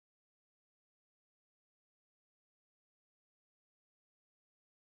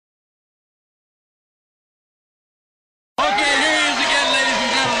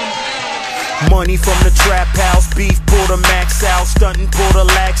Money from the trap house, beef, pull the max out, stuntin', pull the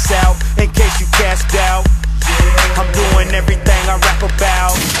lax out, in case you cast doubt. I'm doing everything I rap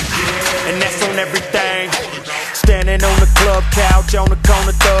about, and that's on everything. Standing on the club couch, on the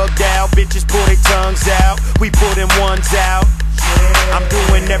corner thugged out, bitches pull their tongues out, we pull them ones out. I'm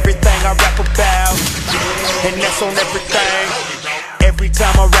doing everything I rap about, and that's on everything. Every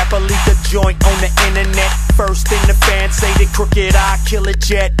time I rap, I leak a joint on the internet. First thing the fans say, they crooked eye, kill a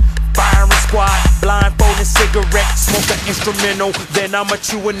jet. Firing squad, blindfolded cigarette. Smoke an instrumental, then I'ma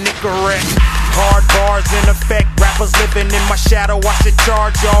chew a Nicorette. Hard bars in effect, rappers living in my shadow. I should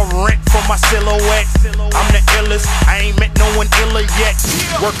charge y'all rent for my silhouette. I'm the illest, I ain't met no one iller yet.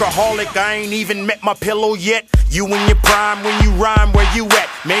 Workaholic, I ain't even met my pillow yet. You in your prime when you rhyme, where you at?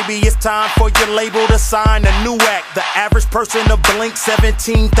 Maybe it's time for your label to sign a new act. The average person to blink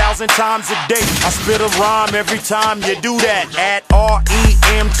 17,000 times a day. I spit a rhyme every time you do that. Add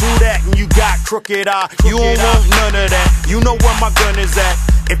R-E-M to that and you got crooked eye. You don't want none of that. You know where my gun is at.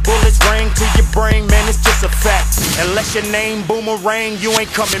 If bullets ring to your brain, man, it's just a fact. Unless your name Boomerang, you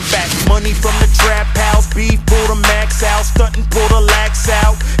ain't coming back. Money from the trap house, beef, pull the max out, stuntin', pull the lax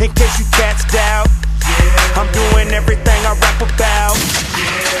out, in case you cats doubt. I'm doing everything I rap about,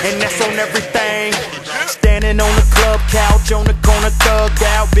 and that's on everything. Standing on the club couch, on the corner thugged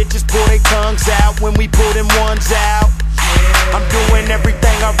out, bitches pull their tongues out when we pull them ones out. I'm doing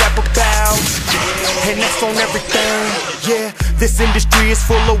everything I rap about, and that's on everything. Yeah, this industry is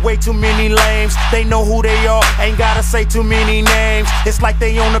full of way too many lames. They know who they are, ain't gotta say too many names. It's like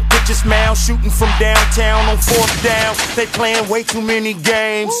they on a pitcher's mound, shooting from downtown on 4th down. They playing way too many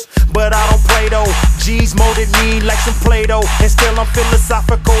games, but I don't play though. G's molded me like some Play-Doh, and still I'm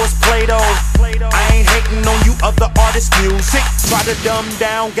philosophical as Play-Doh. I ain't hating on you other artists' music. Try to dumb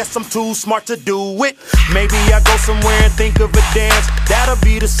down, guess I'm too smart to do it. Maybe I go somewhere and think of a dance. That'll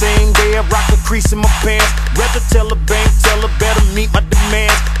be the same day I rock a crease in my pants. Rather tell a bank teller better meet my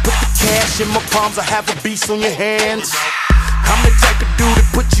demands. Put the cash in my palms, I have a beast on your hands. I'm the type of dude that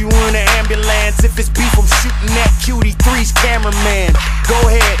put you in an ambulance. If it's beef, I'm shooting at QD3's cameraman. Go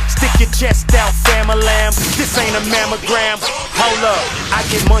ahead, stick your chest out, fam-a-lamb. This ain't a mammogram. Hold up, I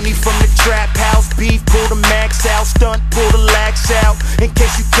get money from the trap house, beef, pull the max out, stunt, pull the lax out, in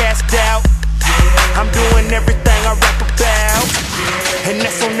case you cast doubt. I'm doing everything I rap about, and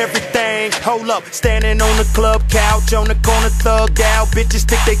that's on everything. Hold up, standing on the club couch, on the corner thugged out, bitches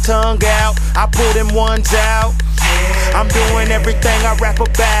stick they tongue out, I pull them ones out. I'm doing everything I rap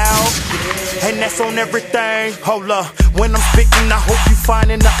about, and that's on everything. Hold up, when I'm spitting, I hope you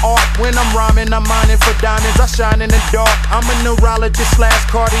finding the art. When I'm rhyming, I'm mining for diamonds, I shine in the dark. I'm a neurologist slash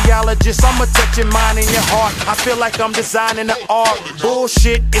cardiologist, I'ma touch your mind and your heart. I feel like I'm designing the art.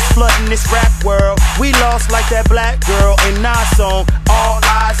 Bullshit is flooding this rap world. We lost like that black girl in our song. All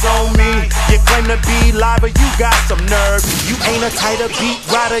eyes on me. You claim to be live, but you got some nerve. You ain't a tighter beat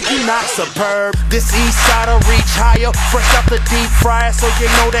rider, you not superb. This east side'll reach higher, fresh out the deep fryer, so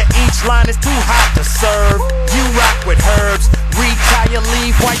you know that each line is too hot to serve. You rock with herbs, retire,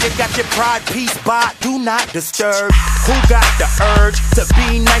 leave while you got your pride piece by. Do not disturb. Who got the urge to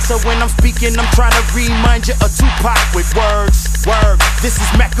be nicer when I'm speaking? I'm trying to remind you of Tupac with words. This is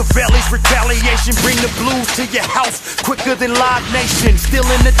Machiavelli's retaliation. Bring the blues to your house quicker than Live Nation. Still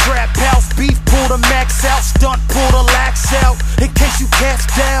in the trap house, beef, pull the max out, stunt, pull the lax out, in case you cast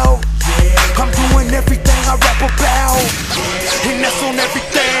doubt. I'm doing everything I rap about, and that's on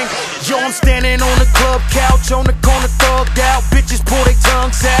everything. Yo, I'm standing on the club couch, on the corner thugged out, bitches pull their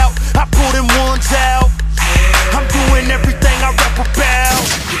tongues out, I pull them ones out. I'm doing everything I rap about,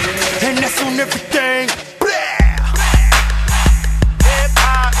 and that's on everything.